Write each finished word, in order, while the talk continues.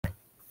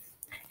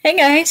Hey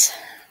guys,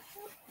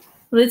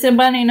 Lizzie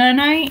Bunny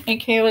 99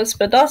 and Kayla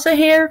Spadosa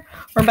here.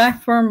 We're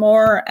back for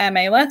more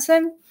MA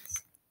lesson.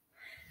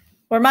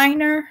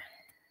 Reminder,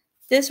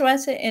 this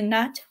lesson is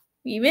not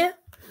review.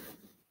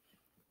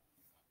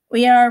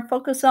 We are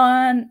focused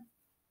on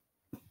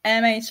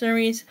MA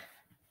series.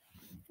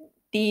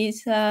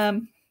 These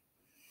came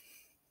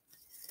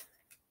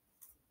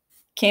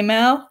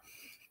out.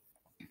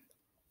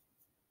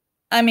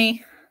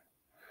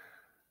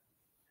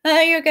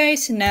 You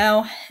guys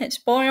know, it's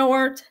spoiler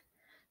alert.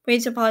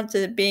 Please pause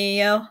the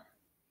video.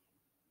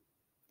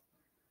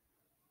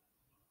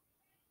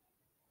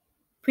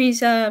 Please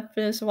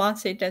just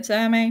watch this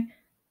anime.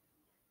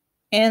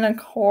 And of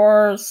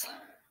course,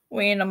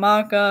 read the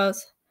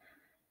mangas,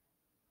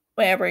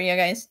 whatever you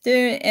guys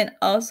do. And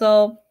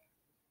also,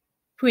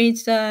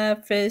 please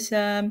finish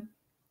the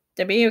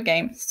video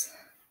games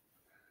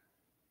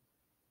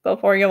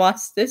before you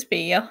watch this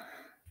video.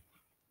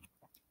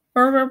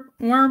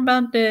 More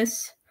about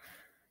this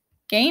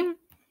game.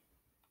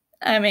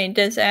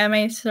 This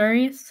anime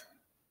series.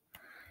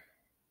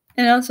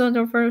 And also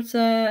the first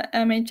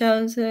anime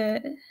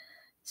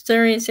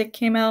series that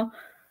came out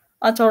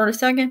October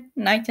 2nd,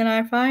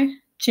 1995,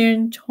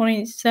 June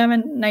 27,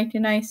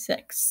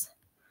 1996.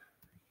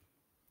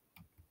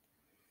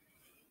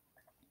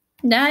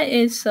 That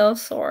is so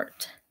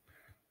short.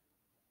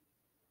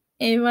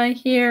 And right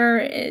here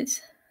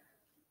is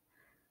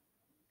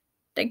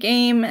the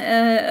game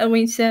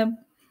we said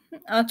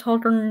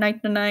October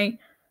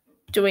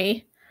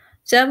 1993.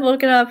 So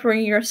look it up for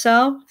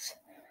yourselves.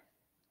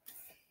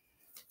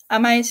 I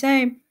might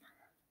say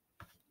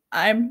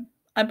I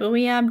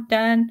believe I've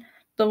done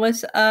the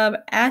list of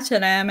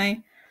acid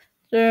anime.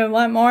 There was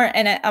one more,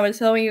 and I will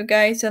tell you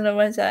guys that it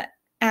was an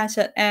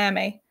acid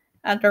anime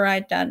after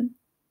I done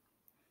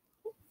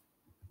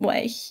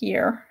right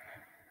here.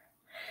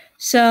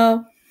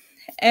 So,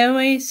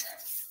 anyways,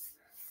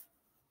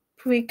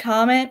 please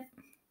comment,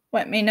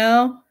 let me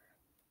know.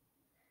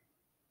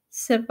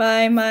 Sit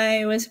by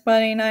my Whisper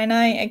Buddy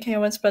 99, aka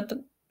Whisper.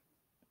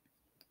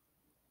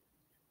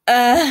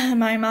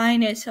 My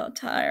mind is so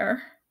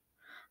tired.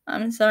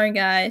 I'm sorry,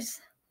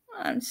 guys.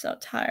 I'm so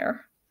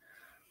tired.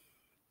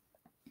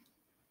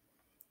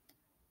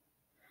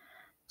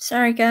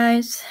 Sorry,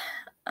 guys.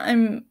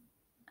 My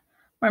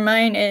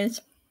mind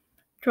is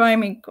driving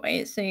me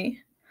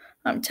crazy.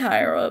 I'm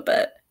tired of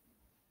it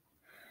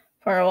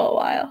for a little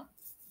while.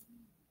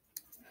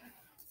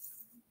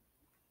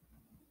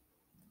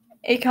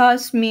 It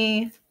caused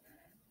me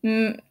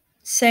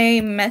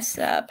say mess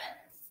up.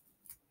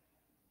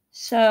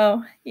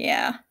 So,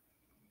 yeah.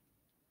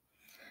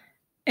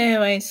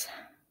 Anyways.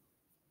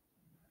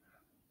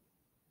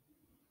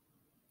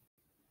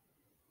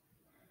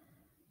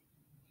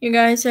 You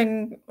guys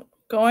are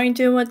going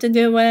to what to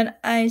do when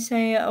I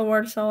say a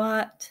word a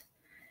lot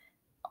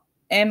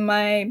in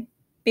my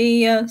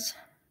videos.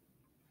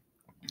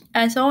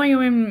 As only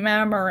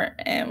remember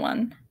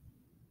one.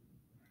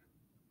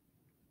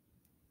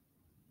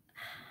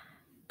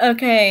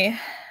 Okay.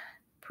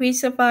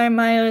 Please find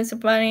my list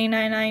of Bunny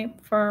 99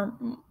 for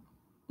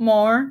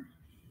more.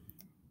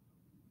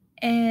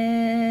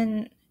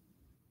 And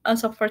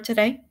also for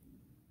today.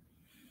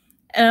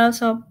 And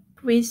also,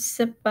 please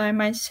sit by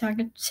my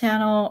second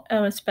channel,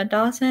 Elizabeth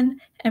Dawson,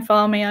 and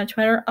follow me on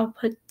Twitter. I'll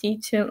put the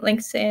two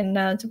links in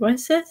the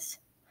voices.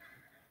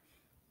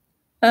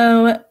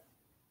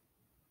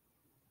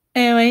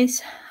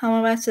 Anyways,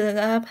 I'm gonna set it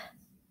up.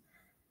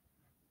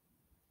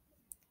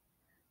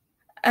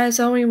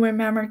 As always,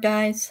 remember,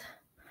 guys,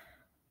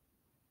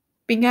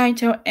 be kind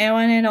to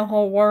anyone in the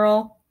whole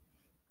world.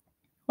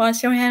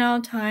 Wash your hand all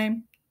the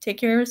time. Take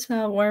care of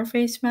yourself. Wear a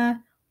face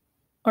mask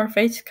or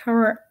face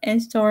cover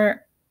and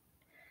store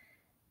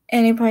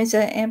any place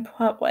in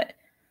public.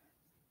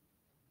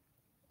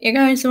 You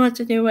guys know what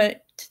to do,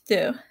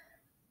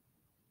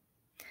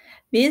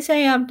 Be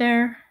safe out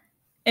there,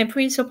 and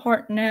please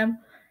support them.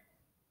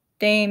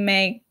 They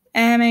make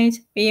animes,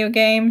 video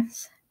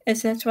games,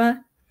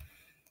 etc.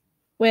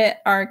 with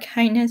our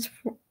kindness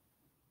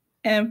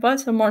and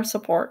lots of more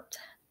support.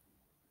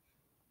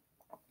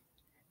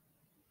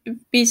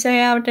 Be safe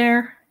out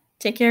there.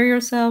 Take care of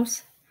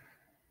yourselves.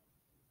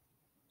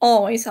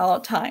 Always, all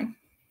the time.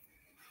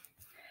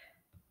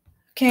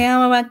 Okay, I'm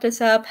gonna wrap this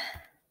up.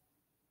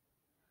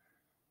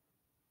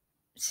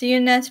 See you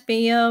next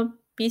video.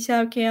 Peace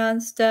out,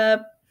 Keon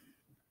stuff.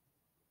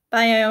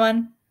 Bye,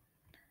 everyone.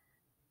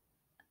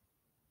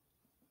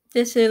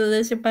 This is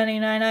Lizzie Bunny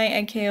 99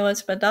 and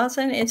Elizabeth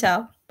Dawson. It's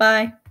out.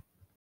 Bye.